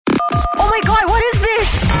my god, what is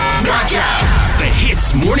this? Gotcha! The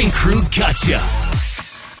HITZ Morning Crew Gotcha.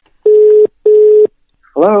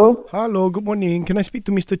 Hello? Hello, good morning. Can I speak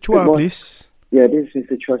to Mr. Chua, please? Yeah, this is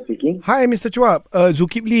Mr. Chua speaking. Hi, Mr. Chua.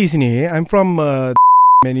 Zulkifli sini. I'm from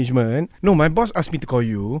management. No, my boss asked me to call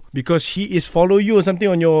you because he is follow you or something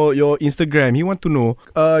on your Instagram. He want to know,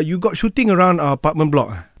 you got shooting around our apartment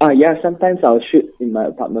block? Yeah, sometimes I'll shoot in my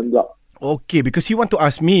apartment block. Okay, because he want to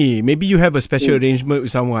ask me, maybe you have a special arrangement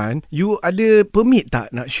with someone. You ada permit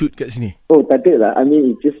tak nak shoot kat sini? Oh, tak ada lah. I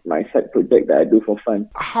mean, it's just my side project that I do for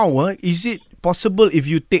fun. How? Is it possible if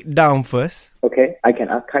you take down first? Okay, I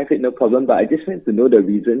can archive it, no problem, but I just want to know the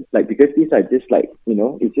reason. Like, because these are just like,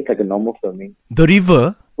 it's just like a normal filming. The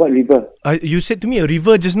river? What river? You said to me a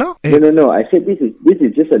river just now? No. I said this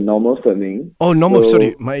is just a normal filming. Oh, normal. So,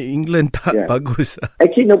 sorry, my England tak bagus.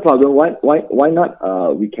 Actually, no problem. Why not?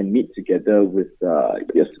 We can meet together with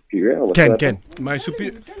your superior. Or Can. My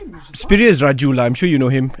superior is Raju lah. I'm sure you know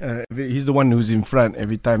him. He's the one who's in front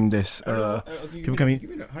every time there's people coming.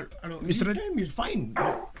 Hello, Mr. Raju is fine.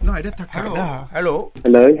 No, I dah takut dah. Hello.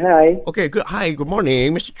 Hello. Hi. Okay, good. Hi, good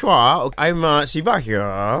morning, Mr. Chua. I'm Siva here.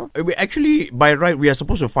 We actually, by right, we are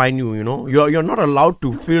supposed to find you. You're not allowed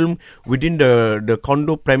to film within the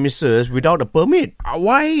condo premises without a permit.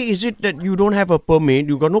 Why is it that you don't have a permit?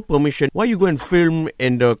 You got no permission. Why you go and film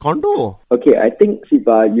in the condo? Okay, I think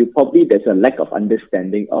Siva, there's a lack of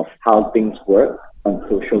understanding of how things work on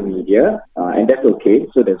social media, and that's okay.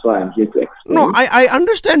 So that's why I'm here to explain. No, I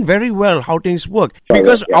understand very well how things work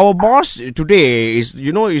because our boss today is,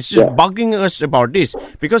 is just bugging us about this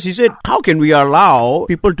because he said, how can we allow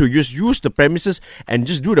people to just use the premises and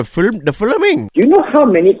just do the filming? Do you know how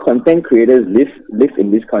many content creators live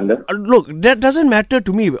in this condo? Look, that doesn't matter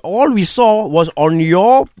to me. All we saw was on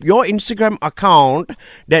your Instagram account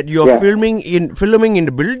that you're filming in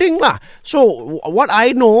the building lah. So what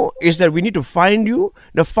I know is that we need to find you.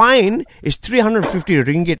 The fine is 350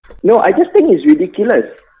 ringgit. No, I just think it's ridiculous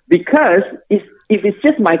because if it's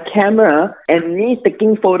just my camera and me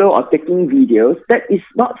taking photo or taking videos, that is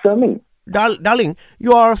not filming. Darling,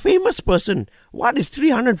 you are a famous person. What is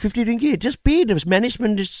 350 ringgit? Just pay the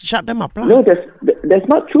management to shut them up. No, that's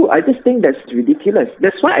not true. I just think that's ridiculous.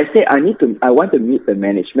 That's why I say I want to meet the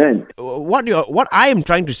management. What I am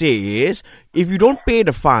trying to say is, if you don't pay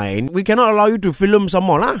the fine, we cannot allow you to film some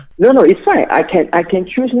more, lah. No, it's fine. I can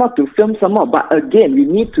choose not to film some more. But again, we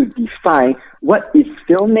need to define what is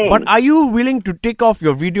filming. But are you willing to take off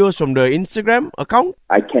your videos from the Instagram account?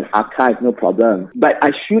 I can archive, no problem. But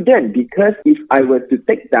I shouldn't, because if I were to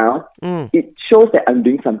take down, it shows that I'm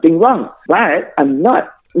doing something wrong. But I'm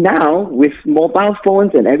not. Now, with mobile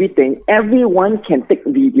phones and everything, everyone can take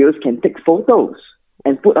videos, can take photos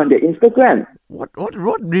and put on their Instagram. What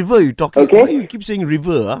river are you talking about? Why you keep saying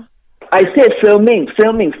river, huh? I said filming.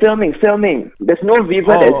 There's no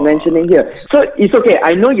river that's mentioning here. So it's okay.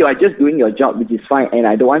 I know you are just doing your job, which is fine, and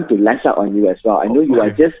I don't want to lash out on you as well. I know you are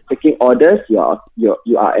just taking orders. You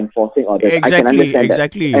are enforcing orders. I can understand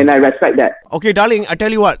that. And I respect that. Okay, darling, I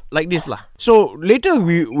tell you what, like this lah. So later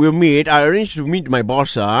we'll meet. I arrange to meet my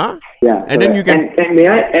boss, huh? Yeah. And then you can. And may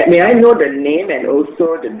I know the name and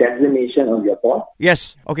also the designation of your boss?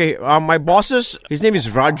 Yes. Okay. My boss's, his name is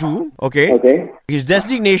Raju. Okay. Okay. His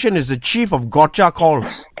designation is the chief of gotcha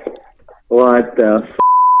calls. What the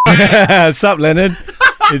Sup, Leonard?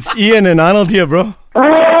 It's Ian and Arnold here, bro. I'm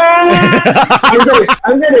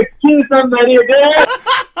gonna kill somebody again.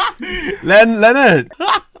 Leonard.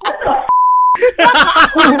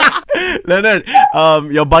 Leonard,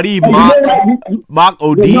 your buddy Mark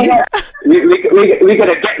OD. We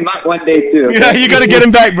gotta get Mark one day too. Okay? Yeah, you gotta get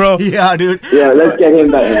him back, bro. Yeah, dude. Yeah, let's get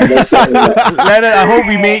him back. Leonard, I hope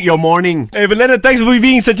we made your morning. Hey, but Leonard, thanks for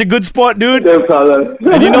being such a good sport, dude. No problem.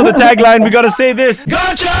 And you know the tagline, we gotta say this.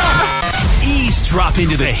 Gotcha! Eavesdrop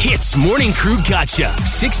into the HITZ Morning Crew Gotcha.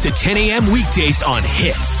 6 to 10 a.m. weekdays on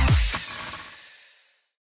HITZ.